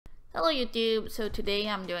Hello YouTube, so today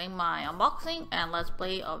I'm doing my unboxing and let's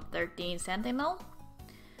play of 13 Sentinel.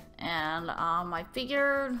 And I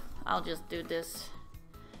figured I'll just do this.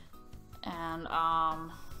 And I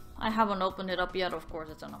haven't opened it up yet, of course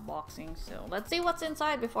it's an unboxing. So let's see what's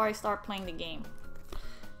inside before I start playing the game.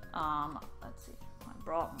 Let's see, I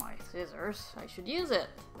brought my scissors, I should use it.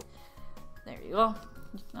 There you go.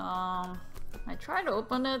 I tried to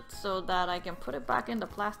open it so that I can put it back in the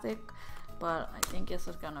plastic, but I think this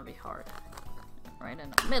is gonna be hard. Right in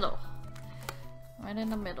the middle. Right in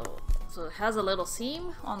the middle. So it has a little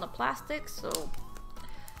seam on the plastic, so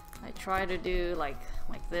I try to do like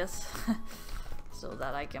this so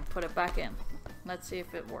that I can put it back in. Let's see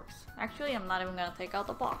if it works. Actually, I'm not even gonna take out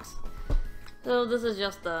the box. So this is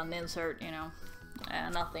just an insert, you know,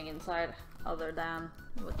 and nothing inside other than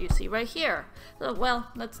what you see right here. So well,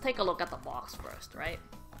 let's take a look at the box first, right?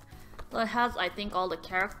 So it has, I think, all the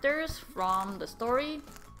characters from the story.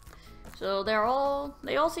 So they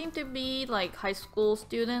all seem to be like high school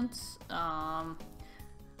students.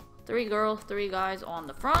 3 girls, 3 guys on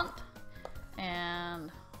the front.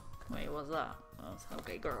 And wait, what's that? Oh,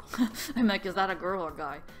 okay, girl. I'm like, is that a girl or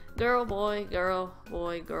guy? Girl, boy, girl,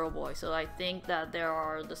 boy, girl, boy. So I think that there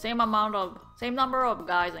are the same number of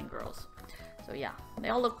guys and girls. So yeah, they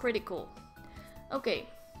all look pretty cool. Okay.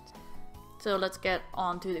 So let's get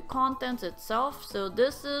on to the contents itself. So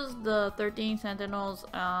this is the 13 Sentinels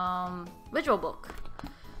visual book.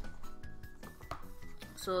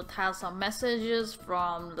 So it has some messages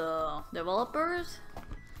from the developers.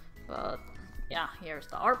 But yeah, here's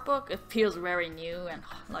the art book. It feels very new and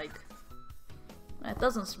like, it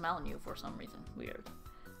doesn't smell new for some reason. Weird.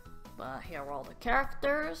 But here are all the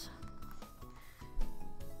characters.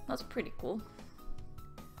 That's pretty cool.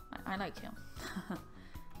 I like him.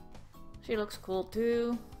 She looks cool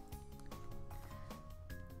too.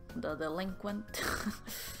 The delinquent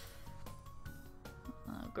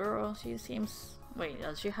girl, she seems... Wait,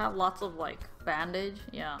 does she have lots of like bandage?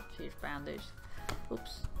 Yeah, she's bandaged.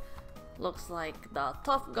 Oops. Looks like the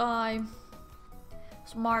tough guy,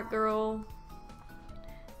 smart girl,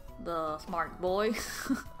 the smart boy.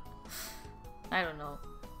 I don't know.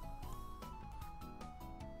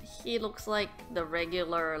 He looks like the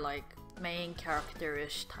regular like main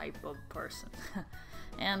character-ish type of person.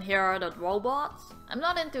 And here are the robots. I'm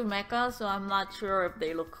not into mecha, so I'm not sure if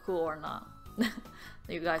they look cool or not.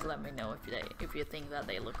 You guys let me know if you think that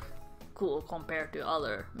they look cool compared to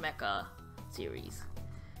other mecha series.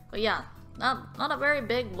 But yeah, not a very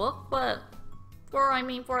big book, but for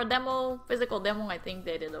a demo, physical demo, I think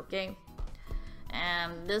they did okay.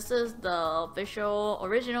 And this is the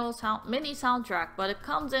original mini soundtrack, but it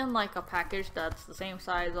comes in like a package that's the same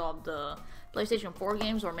size of the PlayStation 4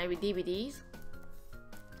 games or maybe DVDs.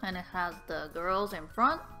 And it has the girls in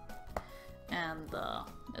front, and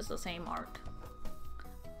it's the same art.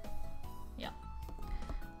 Yeah.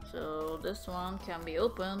 So this one can be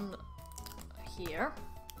opened here.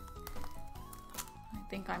 I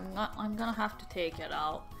think I'm gonna have to take it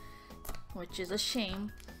out, which is a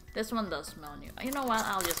shame. This one does smell new. You know what?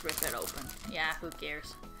 I'll just rip it open. Yeah, who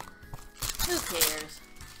cares? Who cares?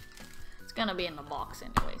 It's gonna be in the box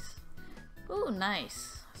anyways. Ooh,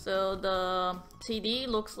 nice. So the CD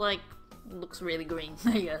looks really green,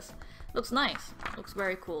 I guess. Looks nice. Looks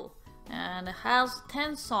very cool. And it has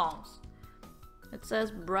 10 songs. It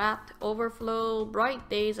says Brat, Overflow, Bright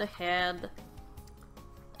Days Ahead,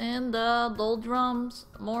 In the Doldrums,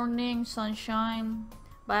 Morning, Sunshine,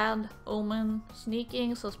 Bad Omen,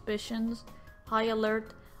 Sneaking Suspicions, High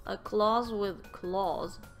Alert, A Clause with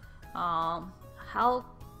Claws,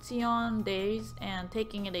 Halcyon Days, and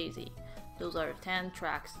Taking It Easy. Those are 10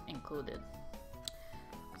 tracks included.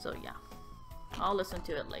 So yeah, I'll listen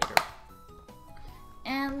to it later.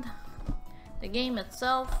 And the game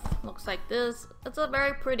itself looks like this. It's a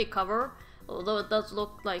very pretty cover, although it does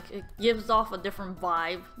look like it gives off a different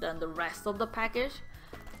vibe than the rest of the package.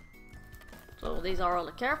 So these are all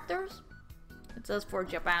the characters. It says for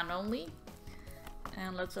Japan only.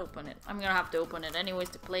 And let's open it. I'm gonna have to open it anyways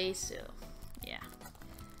to play, so yeah.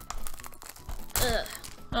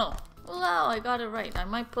 Oh, wow, I got it right. I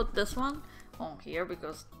might put this one on here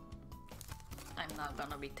because I'm not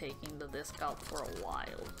gonna be taking the disc out for a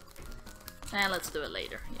while. And let's do it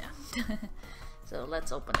later, yeah. So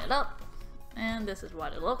let's open it up. And this is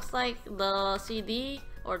what it looks like. The CD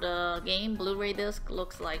or the game Blu-ray disc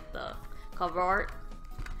looks like the cover art,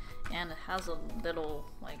 and it has a little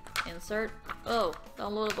like insert. Oh,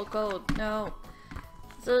 downloadable code, no.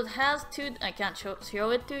 So it has 2, I can't show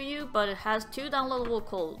it to you, but it has 2 downloadable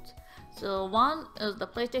codes. So one is the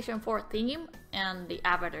PlayStation 4 theme and the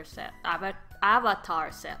Avatar set.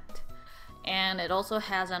 and it also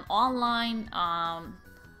has an online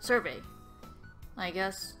survey. I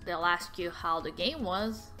guess they'll ask you how the game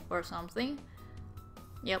was or something.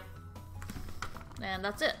 Yep, and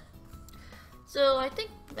that's it. So I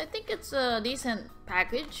think it's a decent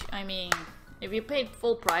package. I mean, if you paid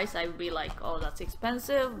full price, I would be like, oh, that's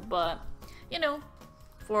expensive, but you know,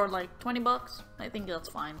 for like 20 bucks, I think that's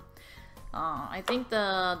fine. I think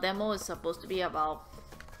the demo is supposed to be about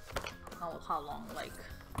how long? Like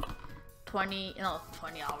 20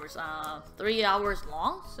 hours, 3 hours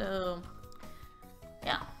long. So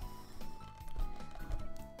yeah.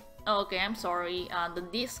 Oh, okay, I'm sorry.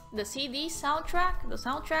 The CD soundtrack, the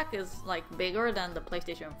soundtrack is like bigger than the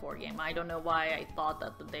PlayStation 4 game. I don't know why I thought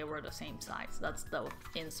that they were the same size. That's the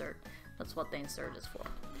insert. That's what the insert is for.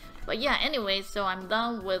 But yeah, anyway, so I'm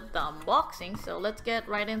done with the unboxing. So let's get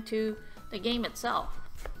right into the game itself.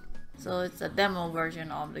 So it's a demo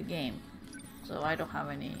version of the game. So I don't have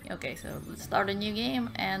any. Okay, so let's start a new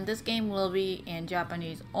game, and this game will be in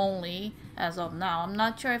Japanese only as of now. I'm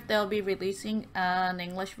not sure if they'll be releasing an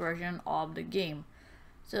English version of the game.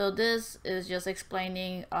 So this is just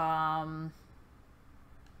explaining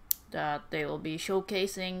that they will be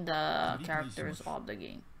showcasing the characters of the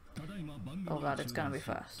game. Oh god, it's gonna be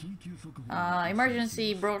fast.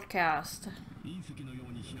 Emergency broadcast.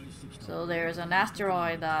 So there's an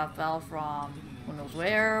asteroid that fell from who knows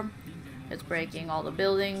where. It's breaking all the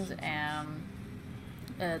buildings and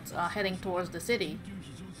it's heading towards the city.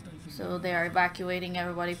 So they are evacuating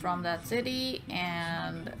everybody from that city,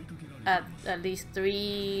 and at least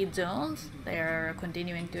 3 zones they're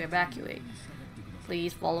continuing to evacuate.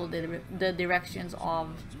 Please follow the directions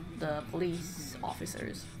of the police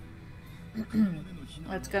officers.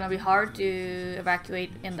 It's gonna be hard to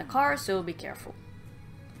evacuate in the car, so be careful.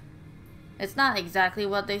 It's not exactly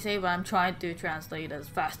what they say, but I'm trying to translate as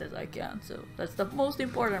fast as I can, so that's the most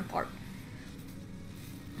important part.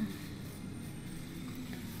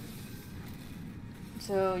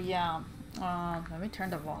 So yeah, let me turn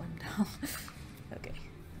the volume down. Okay.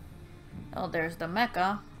 Oh, there's the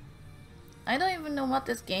mecha. I don't even know what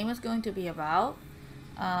this game is going to be about.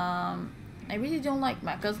 I really don't like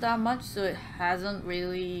mechas that much, so it hasn't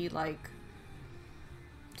really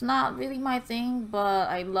it's not really my thing, but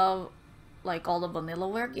I love like all the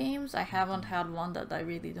Vanillaware games. I haven't had one that I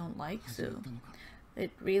really don't like, so it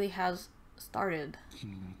really has started.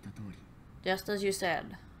 Just as you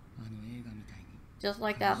said. Just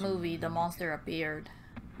like that movie, the monster appeared,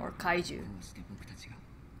 or kaiju,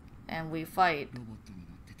 and we fight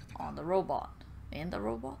on the robot. In the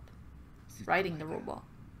robot? Riding the robot.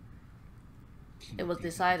 It was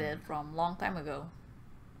decided from long time ago.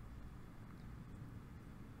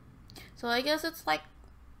 So I guess it's like,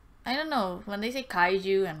 I don't know, when they say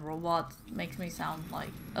kaiju and robots, it makes me sound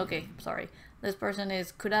like, okay, sorry. This person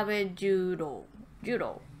is Kurabe Judo.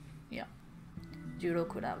 Judo. Yeah. Judo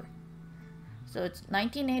Kurabe. So it's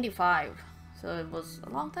 1985. So it was a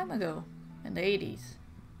long time ago. In the 80s.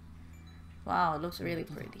 Wow, it looks really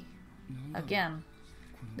pretty. Again,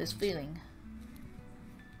 this feeling.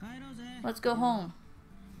 Let's go home.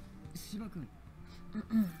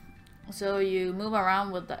 So you move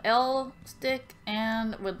around with the L stick,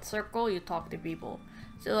 and with circle you talk to people.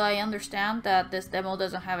 So I understand that this demo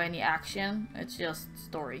doesn't have any action, it's just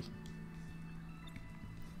story.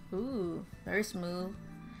 Ooh, very smooth.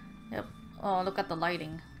 Yep. Oh, look at the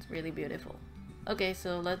lighting. It's really beautiful. Okay,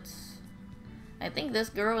 so let's... I think this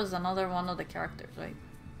girl is another one of the characters, right?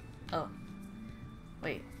 Oh.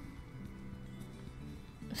 Wait.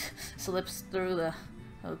 Slips through the...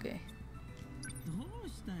 Okay.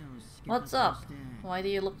 What's up? Why do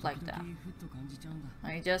you look like that?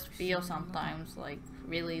 I just feel sometimes like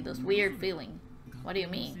really this weird feeling. What do you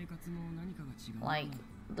mean? Like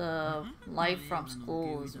the life from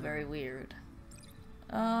school is very weird.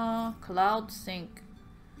 Cloud sync.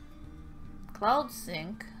 Cloud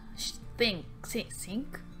sync?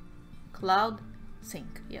 Sync? Cloud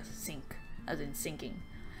sync. Yes, sync. As in sinking.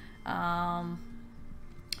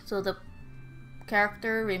 So the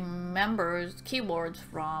character remembers keywords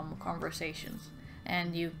from conversations,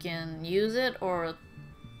 and you can use it, or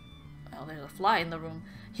well, there's a fly in the room.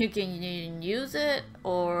 You can use it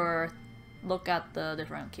or look at the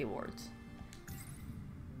different keywords.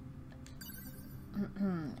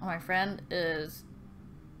 My friend is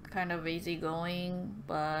kind of easygoing,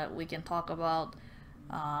 but we can talk about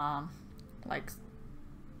like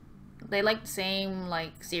they like the same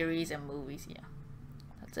like series and movies. Yeah,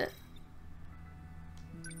 that's it.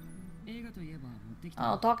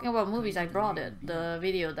 Oh, talking about movies, I brought it. The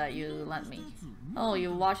video that you lent me. Oh,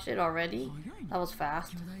 you watched it already? That was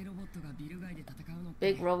fast.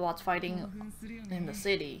 Big robots fighting in the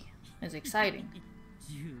city. It's exciting.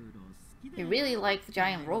 He really likes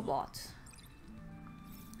giant robots.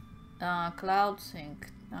 Cloud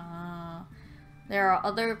sync. There are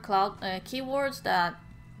other cloud keywords that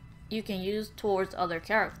you can use towards other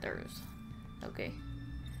characters. Okay.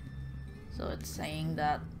 So it's saying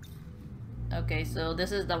that. Okay, so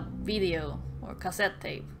this is the video or cassette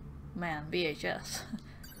tape. Man, VHS.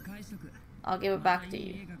 I'll give it back to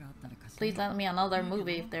you. Please let me another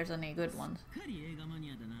movie if there's any good ones.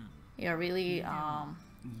 You're really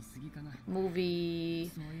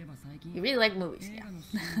movie. You really like movies, yeah.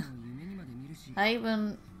 I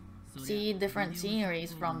even see different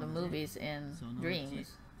sceneries from the movies in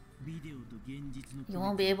dreams. You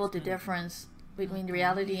won't be able to difference between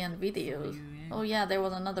reality and videos. Oh yeah, there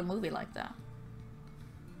was another movie like that.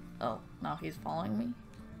 Oh, now he's following me?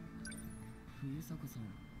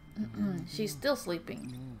 She's still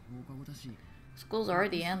sleeping. School's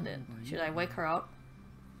already ended. Should I wake her up?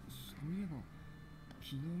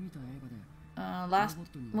 Last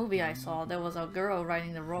movie I saw, there was a girl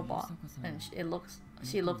riding the robot, and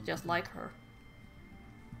she looked just like her.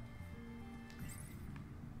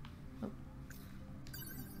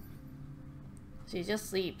 She just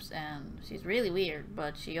sleeps, and she's really weird,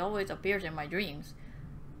 but she always appears in my dreams.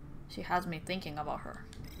 She has me thinking about her.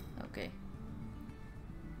 Okay.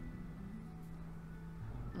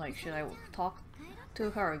 Like, should I talk to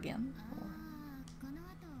her again? Or...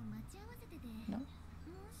 No?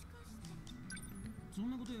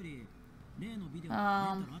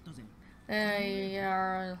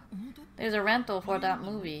 There's a rental for that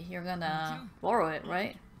movie. You're gonna borrow it,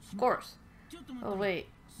 right? Of course. Oh wait,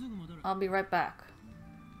 I'll be right back.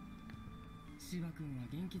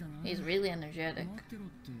 He's really energetic.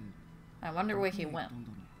 I wonder where he went.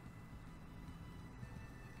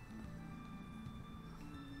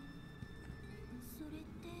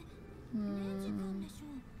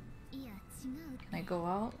 Can I go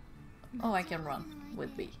out? Oh, I can run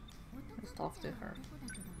with B. Let's talk to her.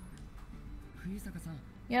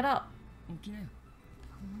 Get up!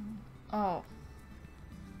 Oh.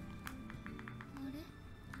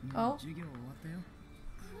 Oh?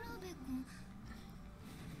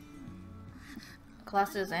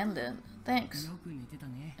 Classes ended. Thanks.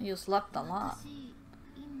 You slept a lot.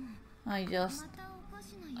 I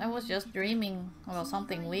was just dreaming about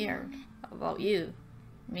something weird. About you.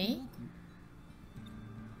 Me?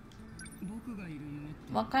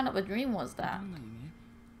 What kind of a dream was that?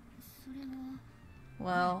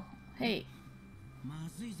 Well, hey.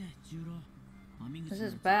 This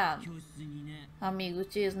is bad.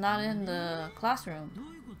 Amiguchi is not in the classroom.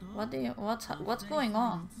 What's going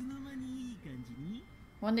on?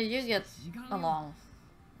 When did you get along?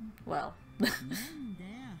 Well.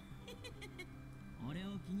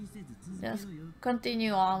 Just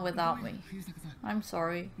continue on without me. I'm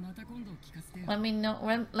sorry. Let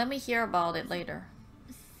me hear about it later.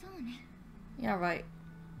 Yeah, right.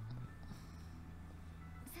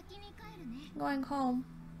 Going home.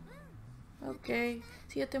 Okay.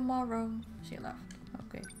 See you tomorrow. She left.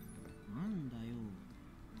 Okay.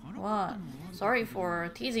 What? Sorry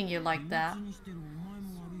for teasing you like that.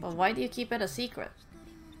 But why do you keep it a secret?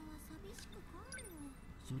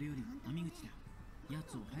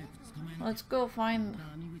 Let's go find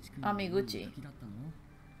Amiguchi.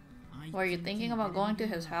 Were you thinking about going to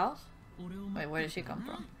his house? Wait, where did she come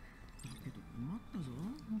from?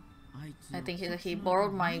 I think he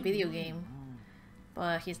borrowed my video game,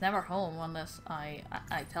 but he's never home unless I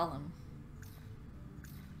tell him.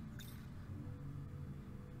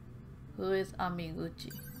 Who is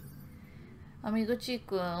Amiguchi?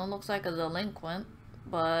 Amiguchi-kun looks like a delinquent,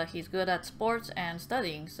 but he's good at sports and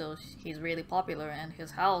studying, so he's really popular, and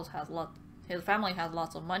his family has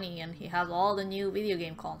lots of money, and he has all the new video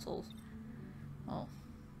game consoles. Oh.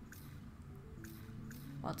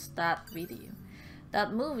 What's that video?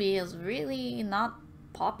 That movie is really not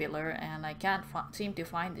popular, and I can't seem to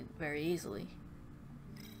find it very easily.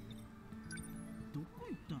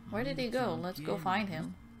 Where did he go? Let's go find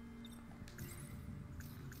him.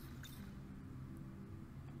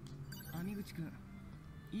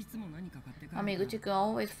 Amiguchi-kun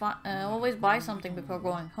always buys something before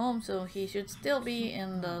going home, so he should still be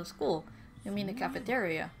in the school. You mean the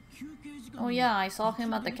cafeteria? Oh yeah, I saw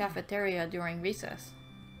him at the cafeteria during recess.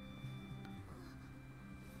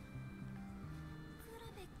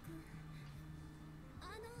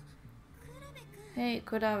 Hey,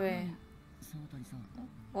 Kurabe.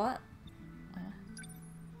 What?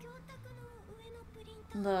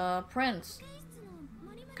 The prince.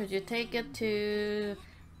 Could you take it to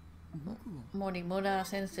Morimura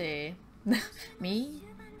sensei? Me?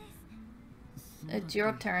 It's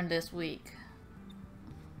your turn this week.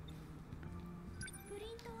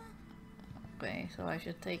 Okay, so I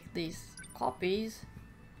should take these copies.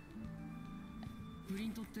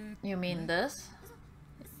 You mean this?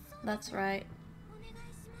 That's right.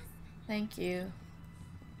 Thank you.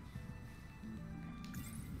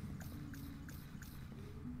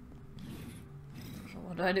 So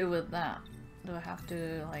what do I do with that? Do I have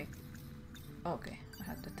to like... Okay, I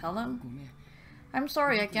have to tell him? I'm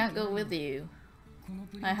sorry, I can't go with you.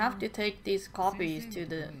 I have to take these copies to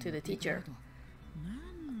the teacher.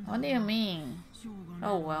 What do you mean?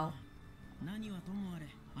 Oh well.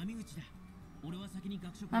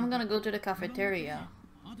 I'm gonna go to the cafeteria.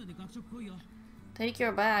 Take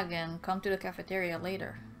your bag and come to the cafeteria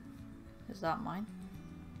later. Is that mine?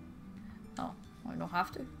 Oh, I don't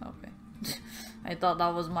have to? Okay. I thought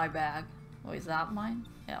that was my bag. Oh, is that mine?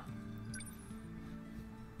 Yeah.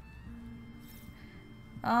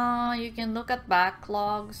 You can look at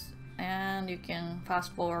backlogs and you can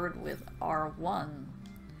fast forward with R1.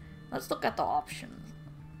 Let's look at the options.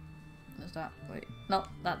 Is that, wait, no,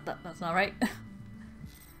 that's not right.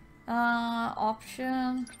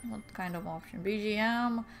 Option, what kind of option?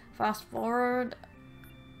 BGM, fast forward.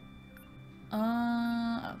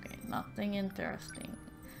 Okay, nothing interesting.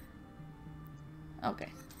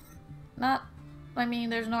 Okay. I mean,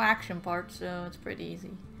 there's no action part, so it's pretty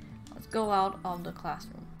easy. Let's go out of the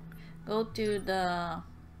classroom. Go to the...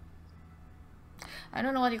 I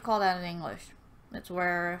don't know what you call that in English. It's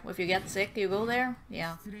where, if you get sick, you go there?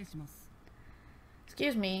 Yeah.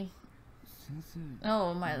 Excuse me.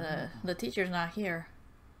 Oh, the teacher's not here.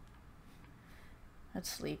 Let's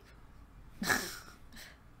sleep.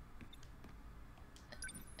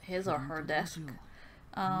 His or her desk.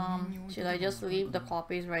 Should I just leave the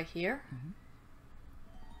copies right here?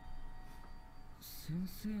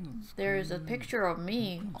 There is a picture of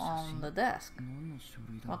me on the desk.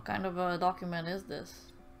 What kind of a document is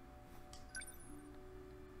this?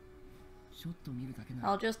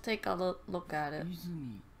 I'll just take a look at it.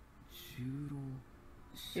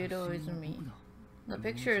 Shiro is me. The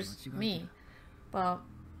picture is me, but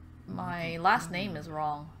my last name is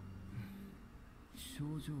wrong.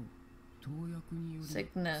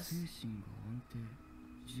 Sickness.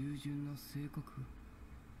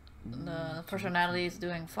 The personality is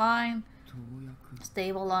doing fine.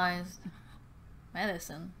 Stabilized.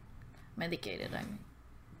 Medicine. Medicated, I mean.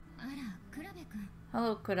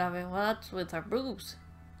 Hello, Kurabe. What's with her boobs?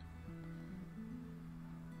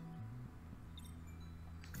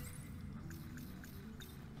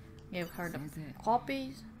 Give her the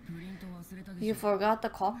copies. You forgot the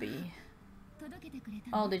copy.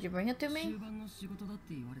 Oh, did you bring it to me?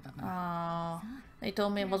 They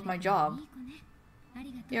told me it was my job.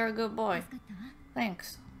 You're a good boy.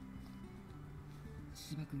 Thanks.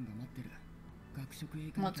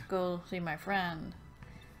 Let's go see my friend.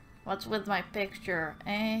 What's with my picture,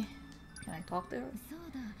 eh? Can I talk to her?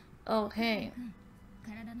 Oh, hey.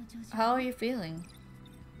 How are you feeling?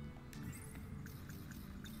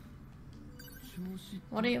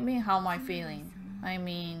 What do you mean, how am I feeling? I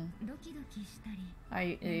mean,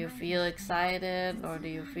 do you feel excited or do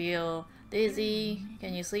you feel dizzy?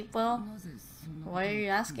 Can you sleep well? Why are you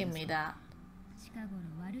asking me that?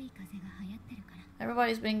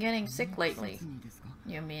 Everybody's been getting sick lately.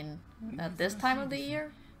 You mean at this time of the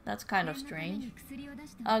year? That's kind of strange.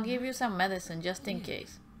 I'll give you some medicine just in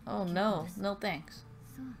case. Oh no, no thanks.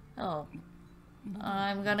 Oh,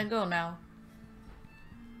 I'm gonna go now.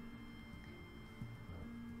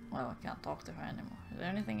 Well, I can't talk to her anymore. Is there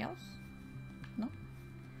anything else? No?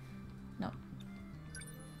 No.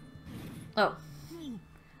 Oh.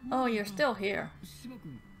 Oh, you're still here.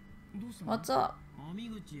 What's up?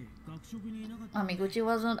 Amiguchi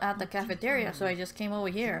wasn't at the cafeteria, so I just came over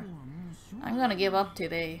here. I'm gonna give up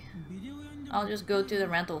today. I'll just go to the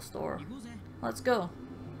rental store. Let's go.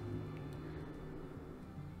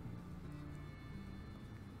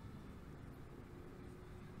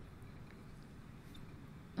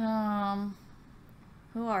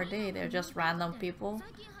 Who are they? They're just random people.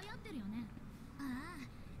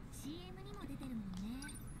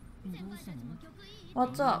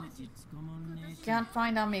 What's up? Can't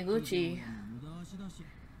find Amiguchi.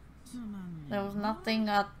 There was nothing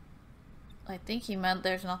at... I think he meant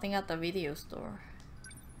there's nothing at the video store.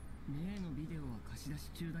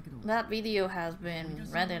 That video has been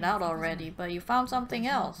rented out already, but you found something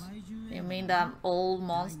else. You mean that old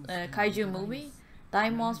kaiju movie?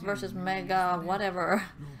 Daimos vs. Mega whatever.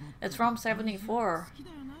 It's from 74.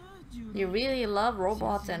 You really love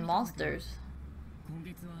robots and monsters.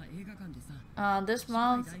 This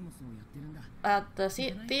month at the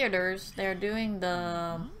theaters, they're doing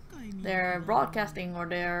they're broadcasting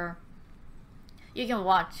or you can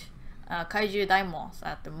watch Kaiju Daimos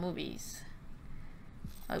at the movies.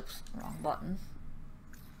 Oops, wrong button.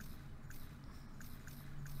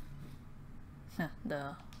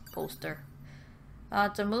 The poster.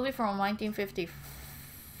 It's a movie from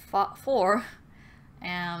 1954,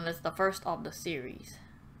 and it's the first of the series.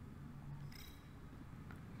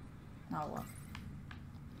 Now what?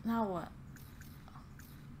 Now what?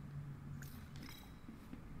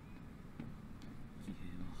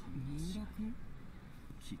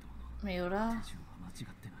 Miura?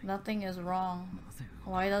 Nothing is wrong.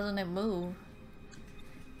 Why doesn't it move?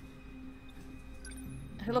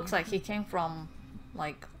 He looks like he came from,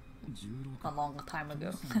 like, a long time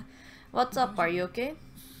ago. What's up? Are you okay?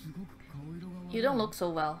 You don't look so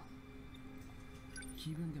well.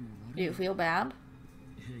 Do you feel bad?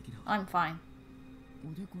 I'm fine.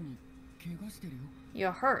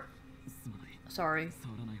 You're hurt. Sorry.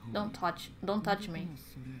 Don't touch me.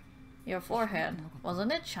 Your forehead.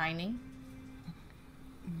 Wasn't it shining?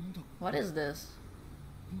 What is this?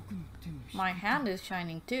 My hand is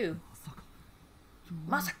shining too.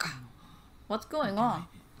 Masaka! What's going on?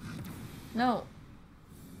 No.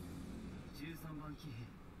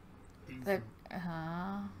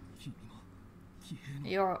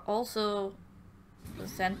 You're also the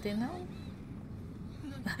Sentinel?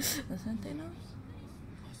 The Sentinels?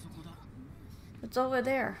 It's over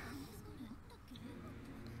there.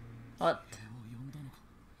 What?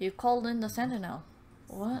 You called in the Sentinel.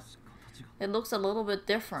 What? It looks a little bit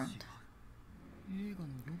different.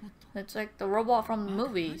 It's like the robot from the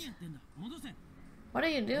movies. What are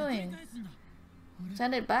you doing?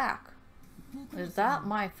 Send it back. Is that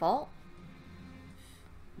my fault?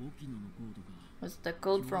 It's the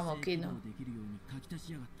code from Okino.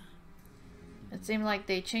 It seemed like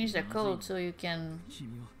they changed the code so you can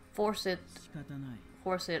force it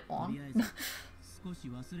on.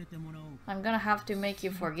 I'm gonna have to make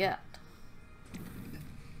you forget.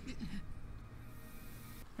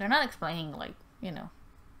 They're not explaining, like, you know,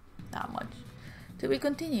 that much. To be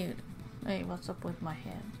continued. Hey, what's up with my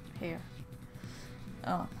hair?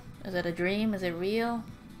 Oh, is it a dream? Is it real?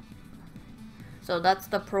 So that's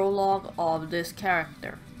the prologue of this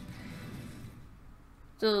character.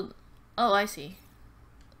 So, oh, I see.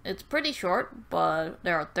 It's pretty short, but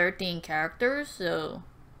there are 13 characters, so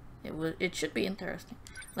it should be interesting.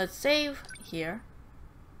 Let's save here.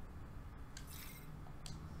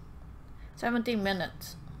 17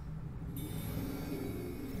 minutes.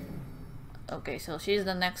 Okay, so she's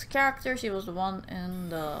the next character. She was the one in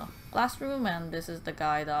the classroom, and this is the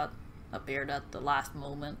guy that appeared at the last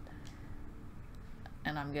moment.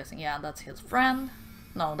 And I'm guessing, yeah, that's his friend.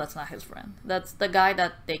 No, that's not his friend. That's the guy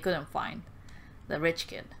that they couldn't find. The rich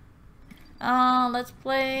kid. Let's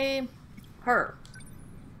play her.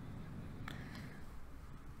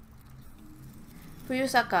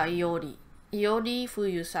 Fuyusaka Iori. Iori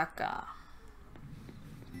Fuyusaka.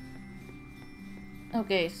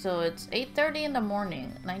 Okay, so it's 8:30 in the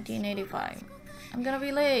morning, 1985. I'm gonna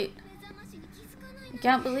be late. I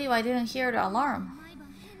can't believe I didn't hear the alarm.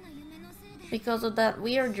 Because of that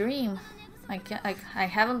weird dream. I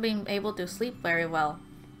haven't been able to sleep very well.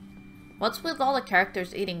 What's with all the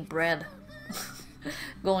characters eating bread?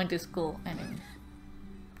 Going to school, anyway.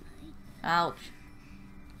 Ouch.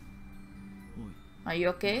 Are you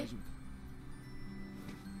okay?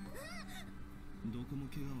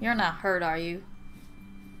 You're not hurt, are you?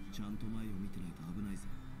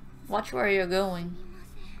 Watch where you're going.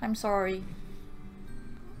 I'm sorry.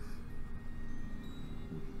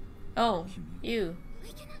 Oh, you.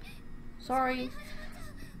 Sorry.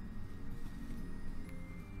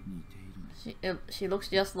 She looks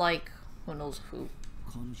just like who knows who.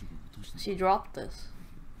 She dropped this.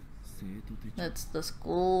 That's the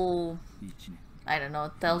school. I don't know,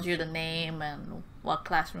 it tells you the name and what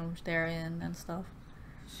classrooms they're in and stuff.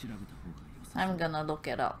 I'm gonna look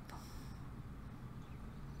it up.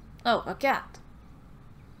 Oh, a cat.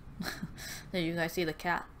 Did you guys see the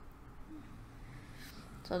cat?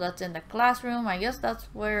 So that's in the classroom. I guess that's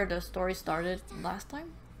where the story started last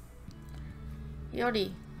time.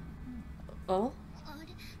 Yori. Oh?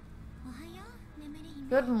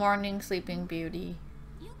 Good morning, Sleeping Beauty.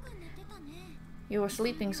 You were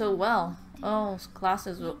sleeping so well. Oh,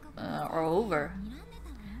 classes are over.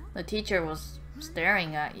 The teacher was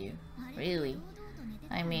staring at you. Really?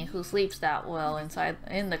 I mean, who sleeps that well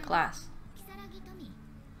in the class?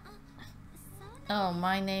 Oh,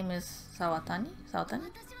 my name is Sawatani?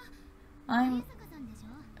 I'm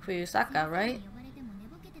Fuyusaka, right?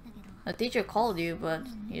 The teacher called you, but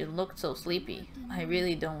you looked so sleepy. I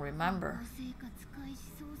really don't remember.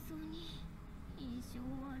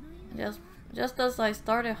 Just as I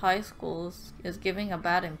started high school is giving a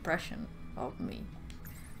bad impression of me.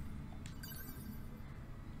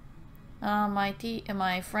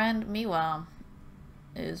 My friend Miwa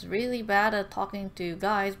is really bad at talking to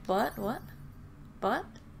guys, but what? But?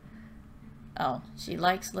 Oh, she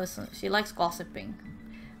likes gossiping.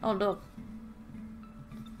 Oh look.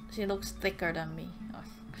 She looks thicker than me. Oh.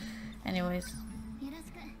 Anyways.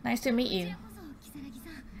 Nice to meet you.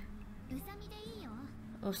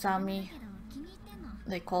 Usami.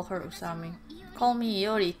 They call her Usami. Call me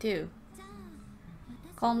Yori too.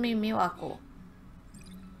 Call me Miwako.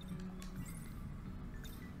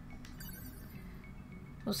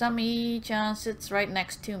 Usami-chan sits right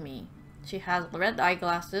next to me. She has red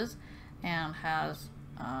eyeglasses and has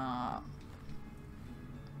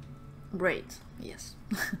braids. Yes.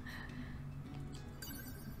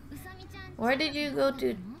 Where did you go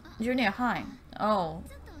to junior high? Oh,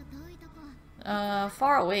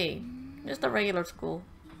 far away. Just a regular school.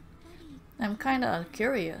 I'm kinda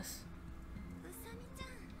curious.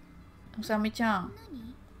 Usami-chan,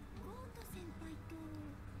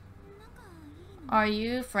 are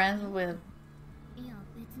you friends with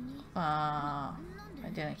I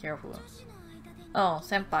didn't hear who. Oh,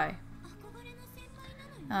 senpai.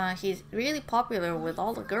 He's really popular with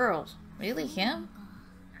all the girls. Really, him?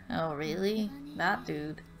 Oh, really? That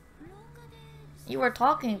dude. You were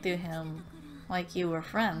talking to him like you were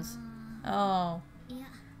friends. Oh.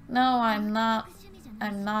 No, I'm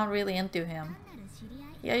not really into him.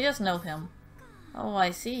 Yeah, I just know him. Oh,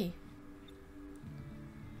 I see.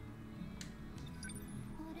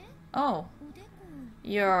 Oh.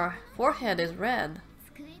 Your forehead is red.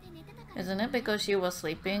 Isn't it because she was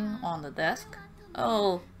sleeping on the desk?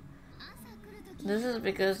 Oh. This is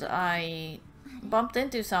because I bumped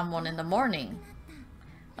into someone in the morning.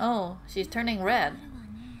 Oh, she's turning red.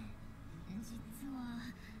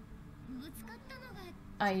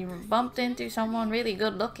 I bumped into someone really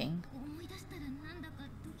good looking.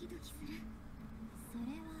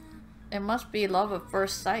 It must be love at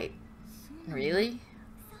first sight. Really?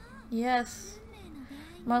 Yes.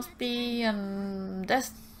 Must be an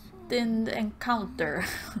destined encounter.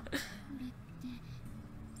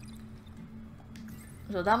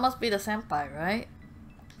 So that must be the senpai, right?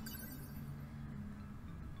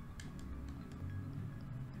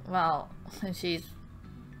 Wow, she's...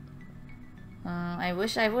 I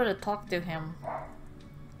wish I would have talked to him.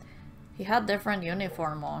 He had different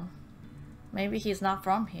uniform on. Maybe he's not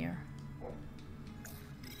from here.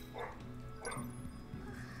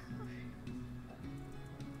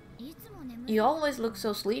 You always look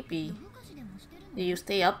so sleepy. Do you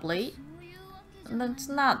stay up late? It's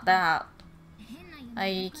not that.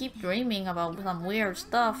 I keep dreaming about some weird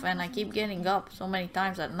stuff and I keep getting up so many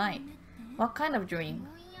times at night. What kind of dream?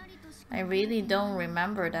 I really don't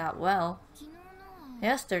remember that well.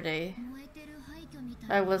 Yesterday,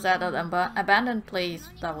 I was at an abandoned place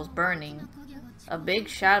that was burning. A big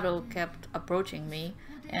shadow kept approaching me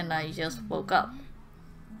and I just woke up.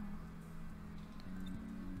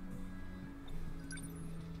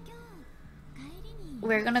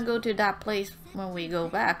 We're gonna go to that place when we go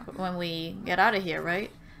back, when we get out of here, right?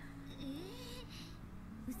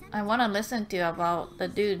 I wanna listen to about the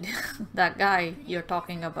dude, that guy you're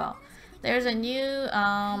talking about. There's a new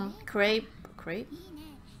crepe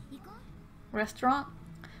restaurant?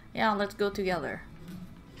 Yeah, let's go together.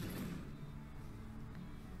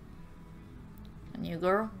 A new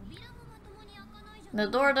girl? The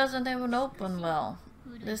door doesn't even open well.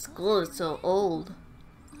 This school is so old.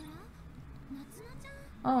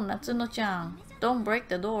 Oh, Natsuno-chan, don't break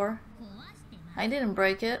the door. I didn't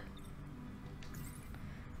break it.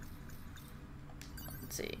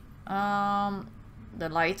 Let's see. The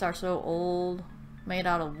lights are so old, made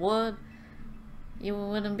out of wood. You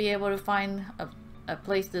wouldn't be able to find a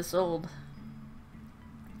place this old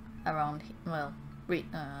around, well,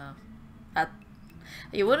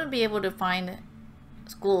 you wouldn't be able to find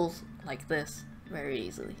schools like this very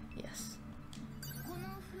easily. Yes.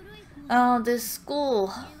 This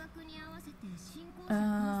school,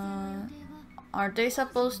 are they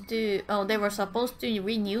supposed to, oh, they were supposed to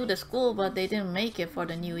renew the school, but they didn't make it for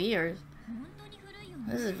the New Year's.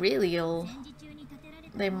 This is really old.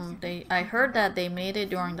 I heard that they made it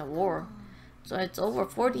during the war, so it's over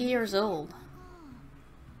 40 years old.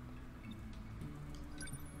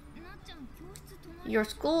 Your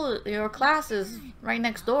school, your class is right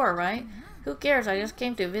next door, right? Who cares? I just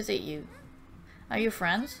came to visit you. Are you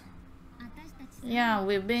friends? Yeah,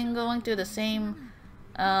 we've been going to the same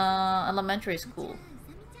elementary school.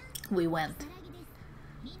 We went.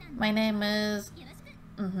 My name is...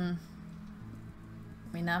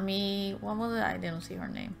 Minami... What was it? I didn't see her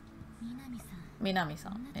name.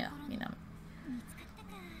 Minami-san. Yeah, Minami.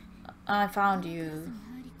 I found you.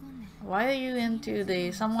 Why are you into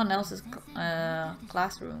the someone else's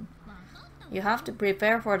classroom? You have to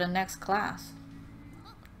prepare for the next class.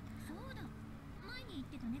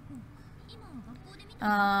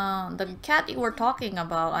 The cat you were talking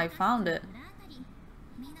about, I found it.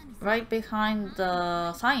 Right behind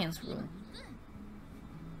the science room.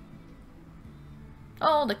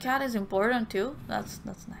 Oh, the cat is important too? That's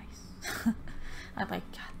nice. I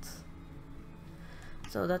like cats.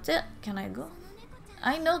 So that's it. Can I go?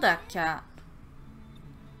 I know that cat.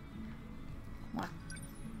 What?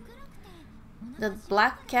 The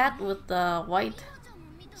black cat with the white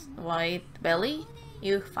belly?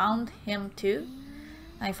 You found him too?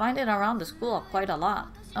 I find it around the school quite a lot.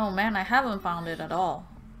 Oh man, I haven't found it at all.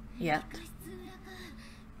 Yet.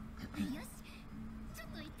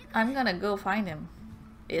 I'm gonna go find him.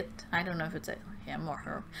 I don't know if it's a him or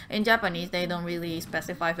her. In Japanese, they don't really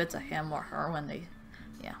specify if it's a him or her when they...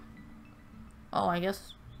 Yeah. Oh, I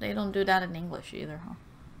guess they don't do that in English either, huh?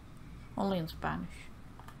 Only in Spanish.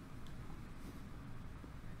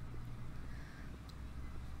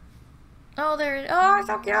 Oh, there it is. Oh, it's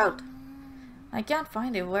so cute! I can't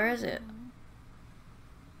find it. Where is it?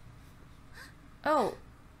 Oh.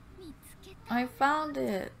 I found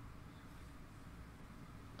it.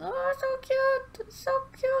 Oh, so cute! It's so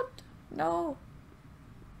cute! No.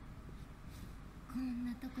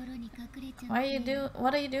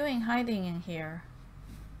 What are you doing hiding in here?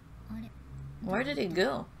 Where did it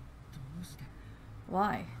go?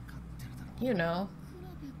 Why? You know.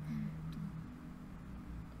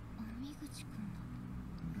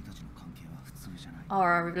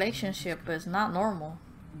 Our relationship is not normal.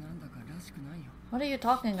 What are you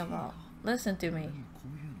talking about? Listen to me.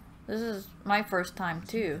 This is my first time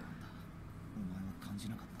too.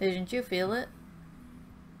 Didn't you feel it?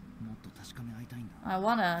 I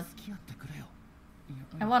wanna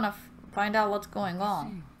find out what's going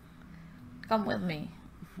on. Come with me.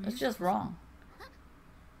 It's just wrong.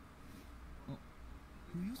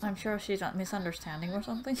 I'm sure she's a misunderstanding or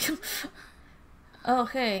something. Oh,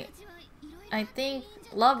 hey. I think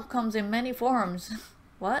love comes in many forms.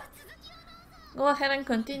 What? Go ahead and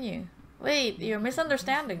continue. Wait, you're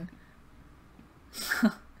misunderstanding.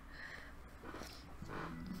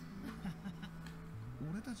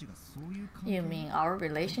 You mean our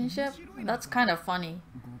relationship? That's kind of funny.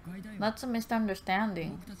 That's a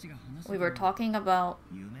misunderstanding. We were talking about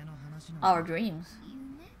our dreams.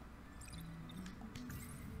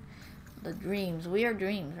 The dreams, weird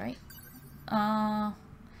dreams, right?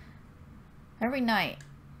 Every night,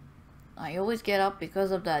 I always get up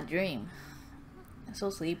because of that dream. I'm so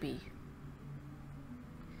sleepy.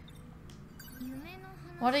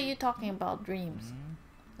 What are you talking about dreams?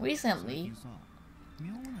 Recently,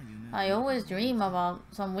 I always dream about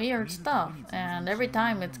some weird stuff, and every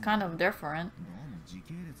time it's kind of different.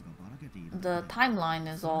 The timeline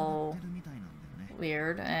is all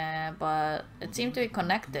weird, but it seemed to be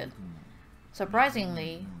connected.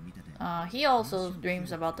 Surprisingly, he also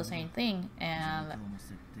dreams about the same thing, and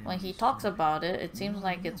when he talks about it, it seems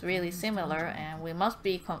like it's really similar, and we must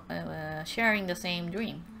be sharing the same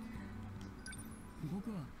dream.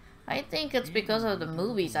 I think it's because of the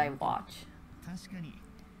movies I watch.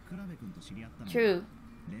 True.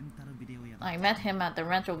 I met him at the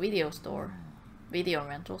video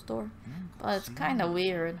rental store. But it's kind of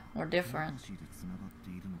weird or different.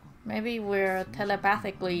 Maybe we're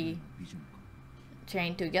telepathically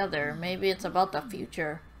chained together. Maybe it's about the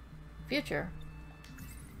future.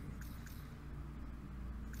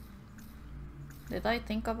 Did I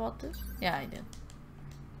think about this? Yeah, I did.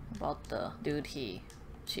 About the dude she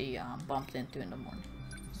bumped into in the morning.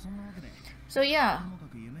 So yeah,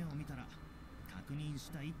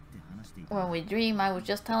 when we dream, I was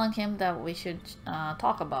just telling him that we should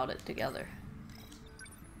talk about it together.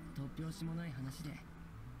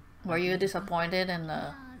 Were you disappointed in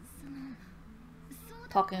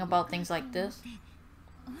talking about things like this?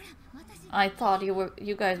 I thought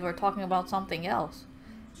you guys were talking about something else.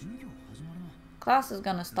 Class is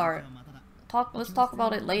gonna start. Let's talk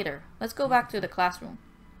about it later. Let's go back to the classroom.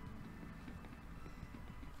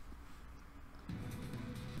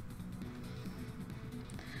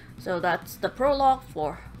 So that's the prologue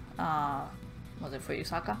for, was it for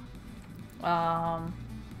Yusaka?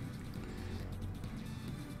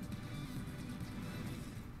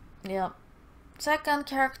 Yep. Second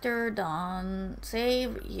character done.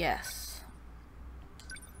 Save, yes.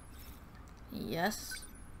 Yes.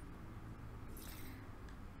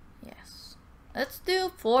 Let's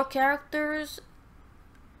do 4 characters.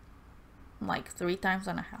 Like 3 times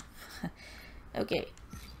and a half. Okay.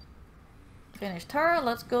 Finished her.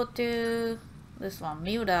 Let's go to this one.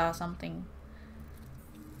 Miura something.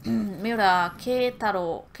 Miura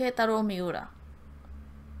Keitaro Miura.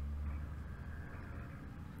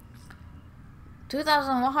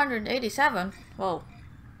 2187? Whoa.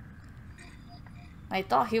 I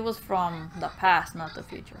thought he was from the past, not the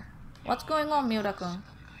future. What's going on, Miura-kun?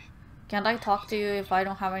 Can't I talk to you if I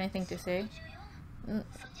don't have anything to say?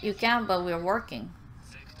 You can, but we're working.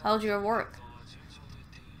 How's your work?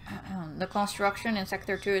 The construction in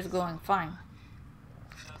Sector 2 is going fine.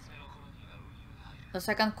 The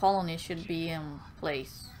second colony should be in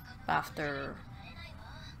place after...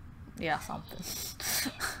 yeah, something.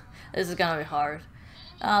 This is gonna be hard.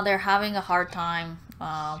 They're having a hard time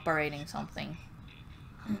operating something.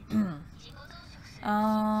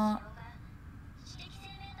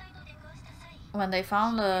 When they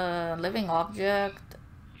found a living object...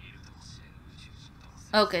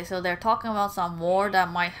 Okay, so they're talking about some war that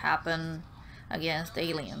might happen against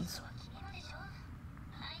aliens.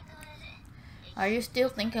 Are you still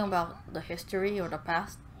thinking about the history or the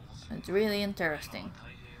past? It's really interesting.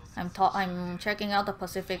 I'm checking out the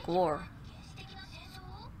Pacific War.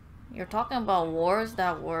 You're talking about wars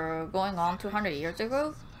that were going on 200 years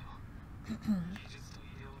ago?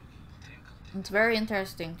 It's very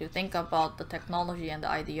interesting to think about the technology and the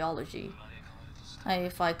ideology.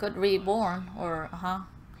 If I could reborn,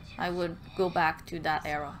 I would go back to that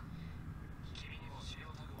era.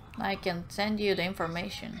 I can send you the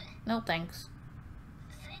information. No thanks.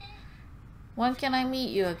 When can I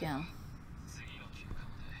meet you again?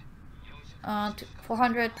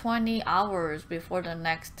 420 hours before the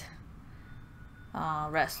next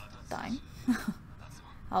rest time.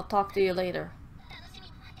 I'll talk to you later.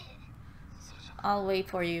 I'll wait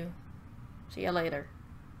for you. See you later.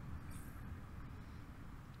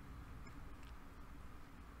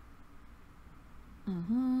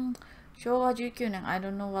 Showa 19 I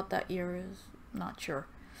don't know what that year is. Not sure.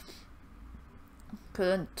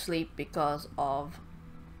 Couldn't sleep because of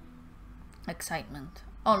excitement.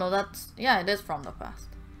 Oh no, that's... yeah, it is from the past.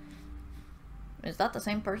 Is that the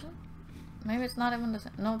same person? Maybe it's not even the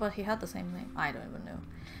same. No, but he had the same name. I don't even know.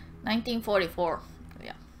 1944.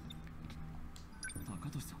 Yeah.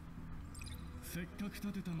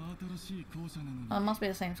 Oh, it must be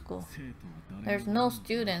the same school. There's no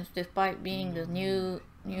students despite being the new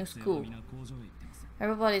school.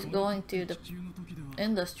 Everybody's going to the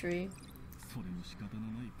industry.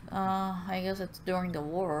 I guess it's during the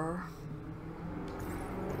war.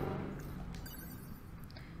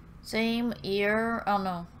 Same year. Oh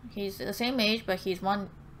no, he's the same age, but he's one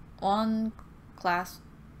class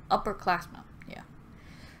upperclassman. Yeah.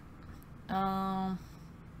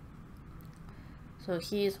 So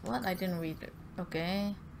he's what? I didn't read it.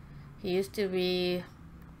 Okay. He used to be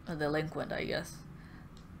a delinquent, I guess.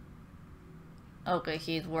 Okay,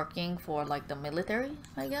 he's working for like the military,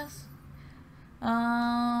 I guess.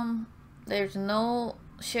 There's no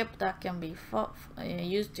ship that can be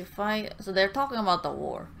used to fight. So they're talking about the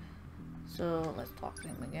war. So let's talk to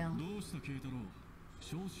him again.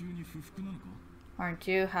 Aren't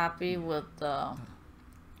you happy with the...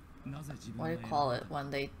 what do you call it when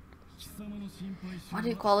they... what do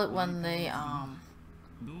you call it when they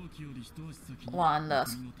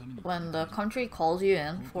when the country calls you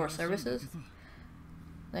in for services?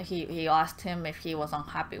 Like he asked him if he was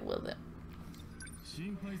unhappy with it.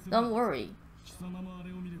 Don't worry.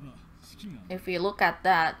 If you look at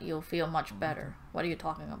that, you'll feel much better. What are you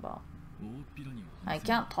talking about? I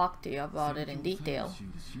can't talk to you about it in detail.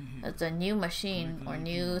 It's a new machine or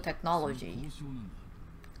new technology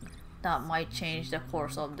that might change the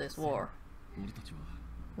course of this war.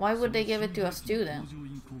 Why would they give it to a student?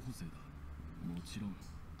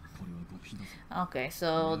 Okay,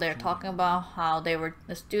 so they're talking about how the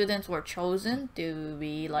students were chosen to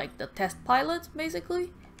be like the test pilots,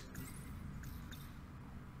 basically.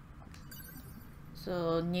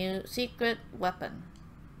 So new secret weapon.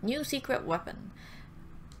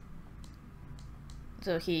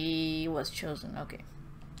 So he was chosen. Okay.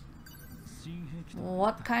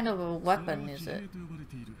 What kind of a weapon is it?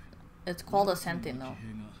 It's called a Sentinel.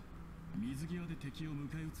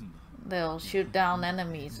 They'll shoot down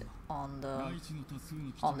enemies on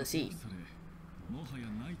the sea.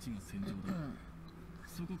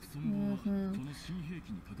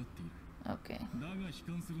 Okay.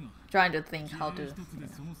 Trying to think how to...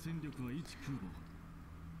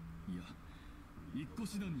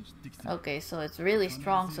 Okay, so it's really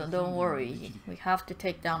strong, so don't worry. We have to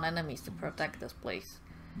take down enemies to protect this place.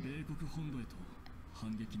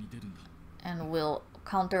 And we'll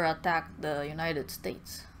counterattack the United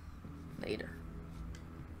States later.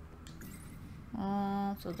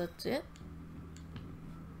 So that's it.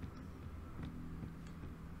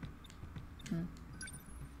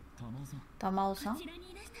 Tamao-san?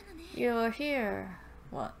 You're here.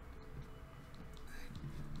 What?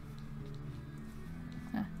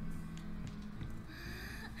 Huh.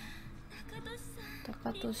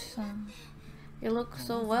 Takatoshi-san. You look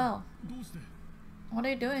so well. What are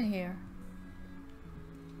you doing here?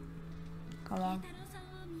 Come on.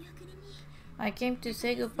 I came to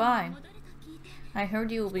say goodbye. I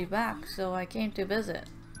heard you will be back, so I came to visit.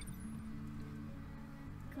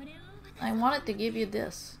 I wanted to give you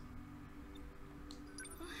this.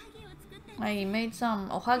 I made some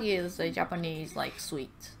ohagi, is a Japanese like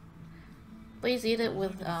sweet. Please eat it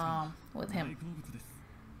with him.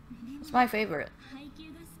 It's my favorite.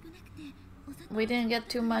 We didn't get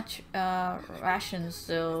too much rations,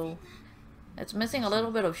 so it's missing a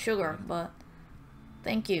little bit of sugar, but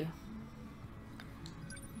thank you.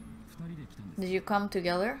 Did you come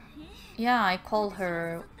together? Yeah, I called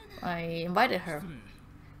her. I invited her.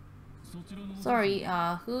 Sorry,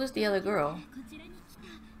 who is the other girl?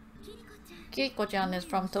 Kiriko-chan is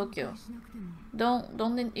from Tokyo.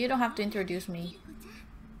 You don't have to introduce me.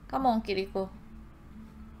 Come on, Kiriko.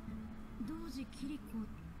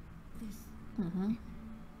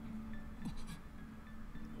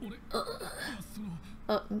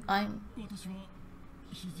 I'm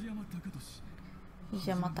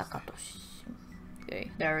Hijama Takatoshi.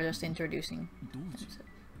 Okay, they're just introducing.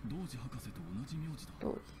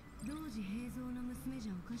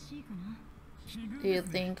 Do you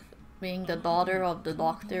think being the daughter of the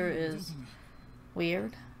doctor is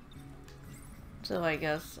weird? So I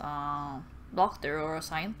guess doctor or a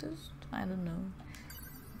scientist? I don't know.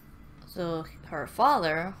 So her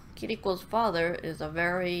father, Kiriko's father, is a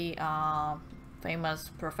very famous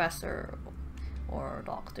professor or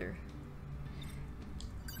doctor.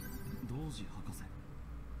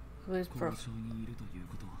 Who is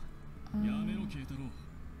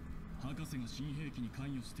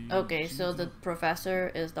Okay, so the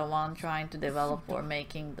professor is the one trying to develop or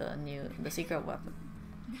making the secret weapon.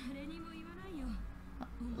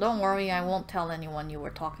 Don't worry, I won't tell anyone you were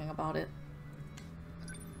talking about it.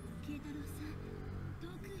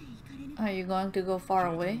 Are you going to go far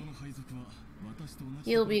away?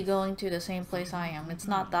 He'll be going to the same place I am. It's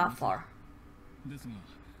not that far.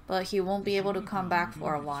 But he won't be able to come back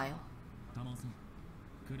for a while.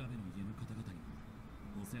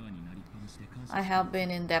 I have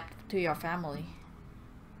been in debt to your family.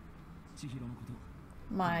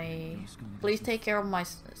 Please take care of my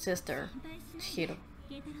sister, Chihiro.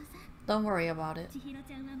 Don't worry about it.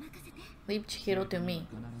 Leave Chihiro to me.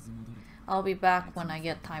 I'll be back when I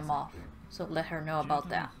get time off, so let her know about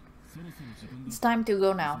that. It's time to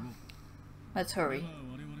go now. Let's hurry.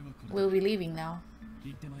 We'll be leaving now.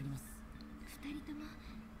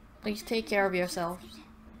 Please take care of yourselves.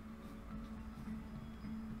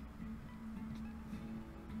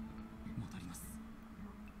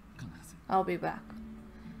 I'll be back.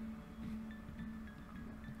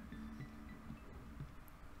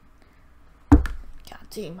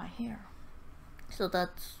 Can't see my hair. So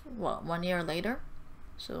that's what, 1 year later?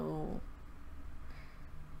 So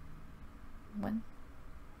when?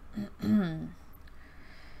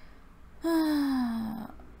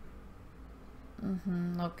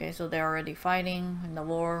 Okay, so they're already fighting in the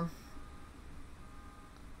war.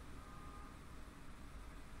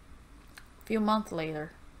 A few months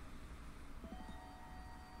later.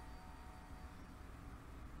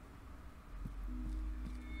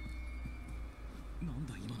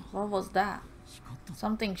 What was that?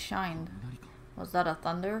 Something shined. Was that a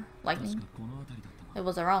thunder? Lightning? It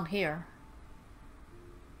was around here.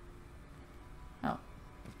 Oh.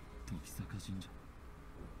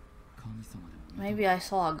 Maybe I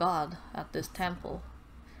saw a god at this temple.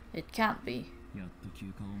 It can't be.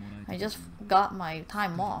 I just got my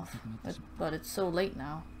time off, but it's so late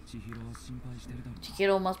now.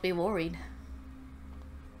 Chihiro must be worried.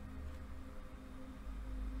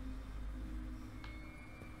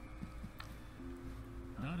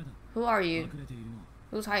 Who are you?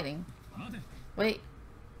 Who's hiding? Wait.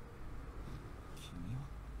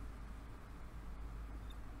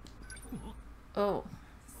 Oh.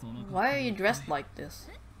 Why are you dressed like this?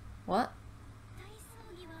 What?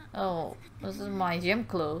 Oh, this is my gym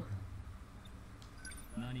clothes.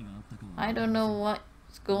 I don't know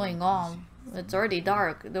what's going on. It's already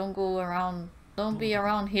dark. Don't be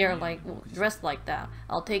around here like dressed like that.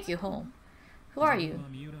 I'll take you home. Who are you?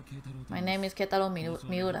 My name is Ketaro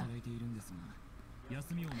Miura.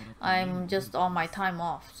 I'm just on my time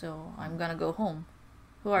off, so I'm gonna go home.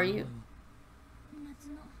 Who are you?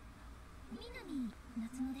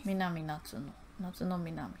 Minami Natsuno. Natsuno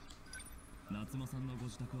Minami.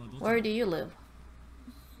 Where do you live?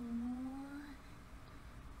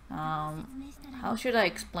 how should I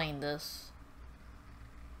explain this?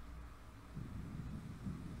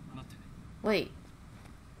 Wait.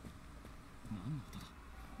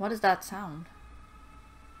 What is that sound?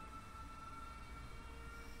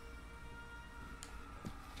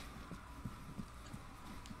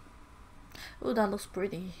 Oh, that looks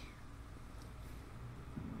pretty.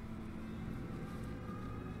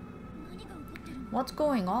 What's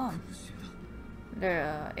going on?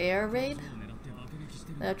 They're air raid?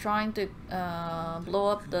 They're trying to blow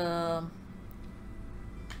up the...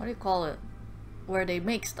 what do you call it? Where they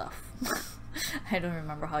make stuff. I don't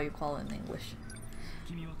remember how you call it in English.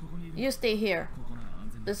 You stay here.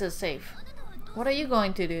 This is safe. What are you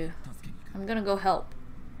going to do? I'm gonna go help.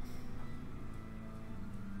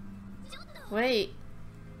 Wait.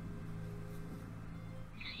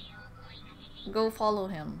 Go follow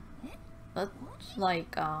him. That's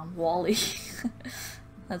like Wally.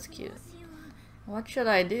 That's cute. What should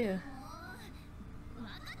I do?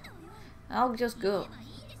 I'll just go.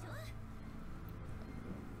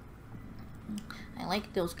 I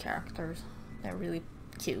like those characters. They're really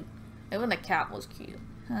cute. Even the cat was cute.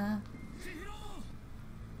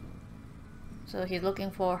 So he's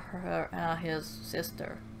looking for her, his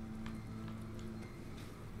sister.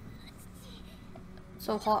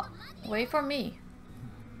 So hot. Wait for me.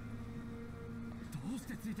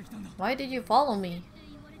 Why did you follow me?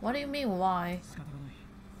 What do you mean why?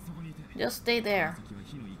 Just stay there.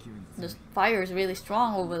 The fire is really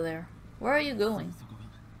strong over there. Where are you going?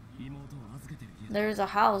 There is a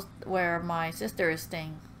house where my sister is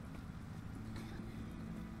staying.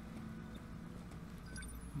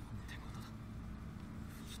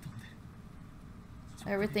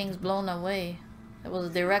 Everything's blown away. It was a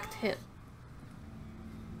direct hit.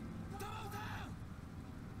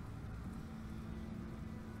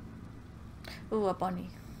 Ooh, a bunny.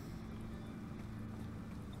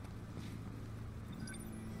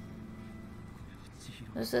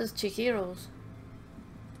 This is Chihiro's.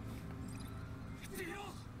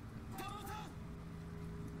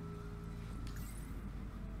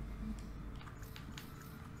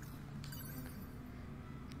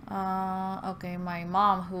 Okay, my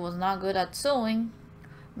mom, who was not good at sewing,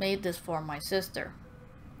 made this for my sister.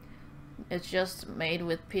 It's just made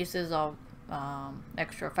with pieces of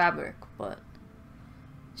extra fabric, but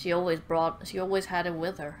she always had it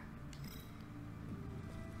with her.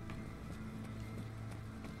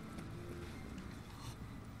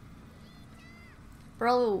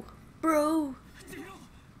 Bro,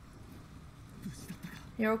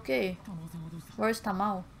 you're okay. Where's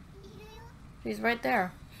Tamao? She's right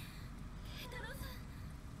there.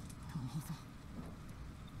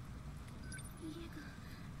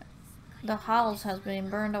 The house has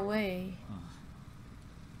been burned away,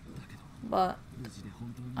 but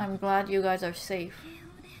I'm glad you guys are safe.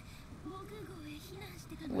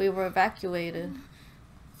 We were evacuated,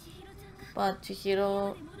 but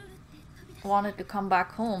Chihiro wanted to come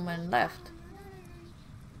back home and left.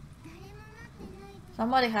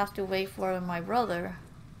 Somebody has to wait for my brother.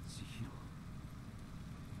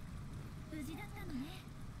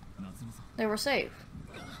 They were safe.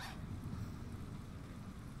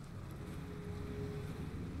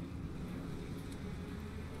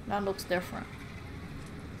 That looks different.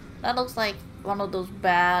 That looks like one of those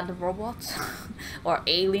bad robots or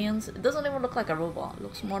aliens. It doesn't even look like a robot. It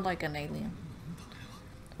looks more like an alien.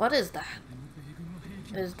 What is that?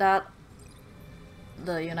 Is that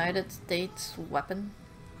the United States weapon?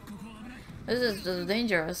 This is just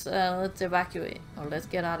dangerous. Let's evacuate, or let's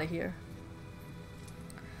get out of here.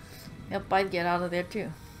 Yep, I'd get out of there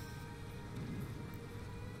too.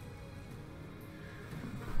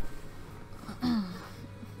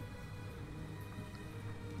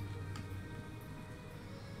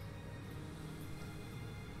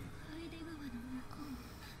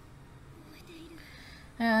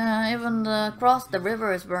 Even across the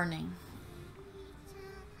river is burning.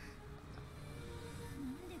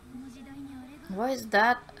 Why is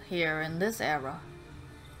that here in this era?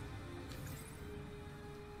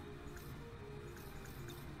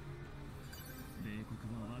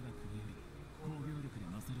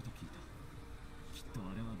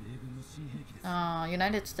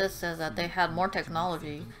 United States says that they had more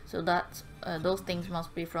technology, so that's those things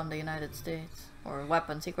must be from the United States, or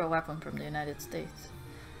weapon, secret weapon from the United States.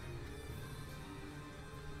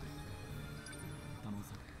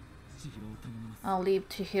 I'll leave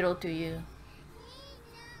Chihiro to you.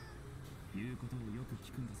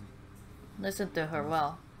 Listen to her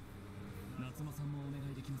well.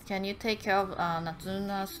 Can you take care of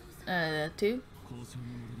Natsuna too?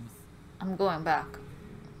 I'm going back.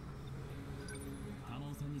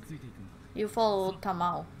 You follow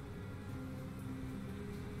Tamao.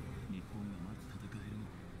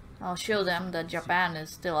 I'll show them that Japan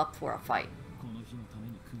is still up for a fight.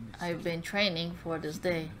 I've been training for this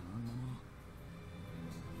day.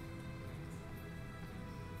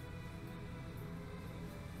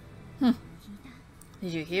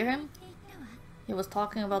 Did you hear him? He was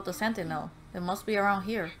talking about the Sentinel. It must be around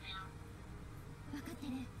here.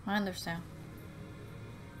 I understand.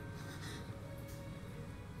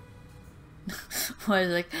 Why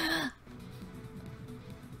is like...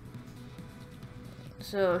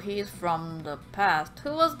 So he's from the past.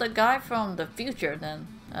 Who was the guy from the future then?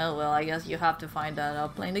 Oh well, I guess you have to find that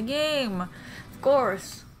out playing the game. Of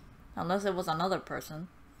course. Unless it was another person.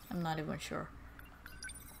 I'm not even sure.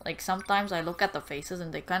 Like sometimes I look at the faces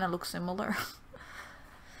and they kind of look similar.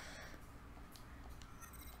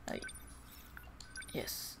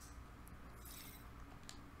 Yes.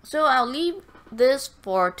 So I'll leave this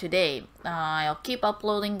for today. I'll keep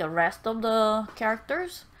uploading the rest of the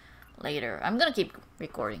characters later. I'm gonna keep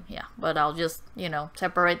recording, yeah, but I'll just, you know,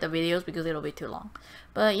 separate the videos because it'll be too long.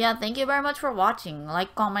 But yeah, thank you very much for watching.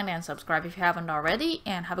 Like, comment, and subscribe if you haven't already,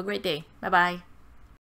 and have a great day. Bye bye.